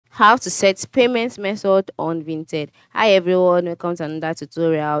How to set payment method on Vinted. Hi everyone, welcome to another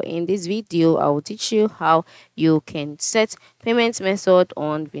tutorial. In this video I will teach you how you can set payment method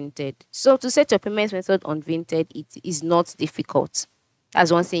on Vinted. So to set your payment method on Vinted, it is not difficult.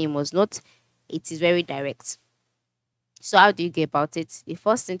 That's one thing you must note. It is very direct. So how do you get about it? The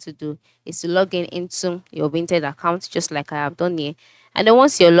first thing to do is to log in into your Vinted account, just like I have done here. And then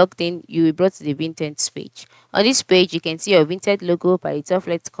once you're logged in, you will be brought to the Vinted page. On this page, you can see your Vinted logo by the top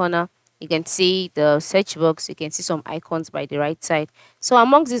left corner. You can see the search box. You can see some icons by the right side. So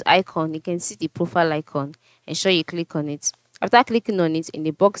amongst this icon, you can see the profile icon. Ensure you click on it. After clicking on it, in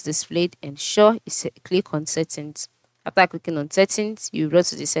the box displayed, ensure you click on settings. After clicking on settings, you go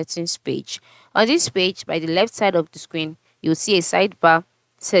to the settings page. On this page, by the left side of the screen, you'll see a sidebar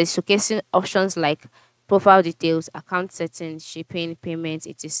showcasing options like profile details, account settings, shipping, payments,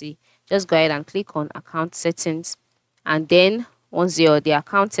 etc. Just go ahead and click on account settings. And then once you're on the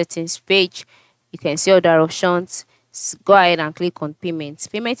account settings page, you can see other options. Go ahead and click on payments.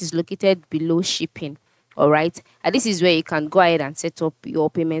 Payment is located below shipping. Alright. And this is where you can go ahead and set up your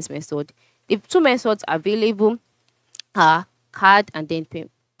payments method. The two methods available card and then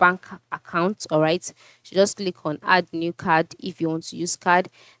bank account. All right, so just click on add new card if you want to use card,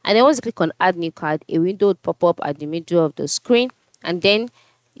 and then once you click on add new card, a window will pop up at the middle of the screen, and then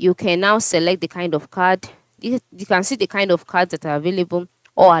you can now select the kind of card. You can see the kind of cards that are available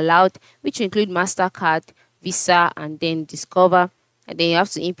or allowed, which include MasterCard, Visa, and then Discover. And then you have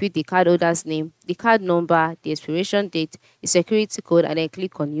to input the cardholder's name, the card number, the expiration date, the security code, and then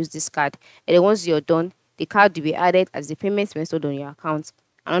click on use this card. And then once you're done, the card will be added as the payment method on your account.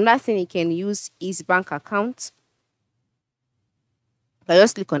 Another thing you can use is bank account. You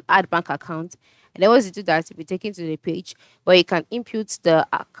just click on add bank account, and then once you do that, you'll be taken to the page where you can input the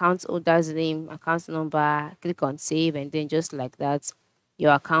account holder's name, account number, click on save, and then just like that,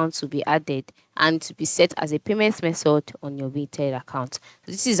 your account will be added and to be set as a payment method on your Vinted account.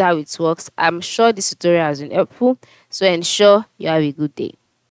 So this is how it works. I'm sure this tutorial has been helpful, so ensure you have a good day.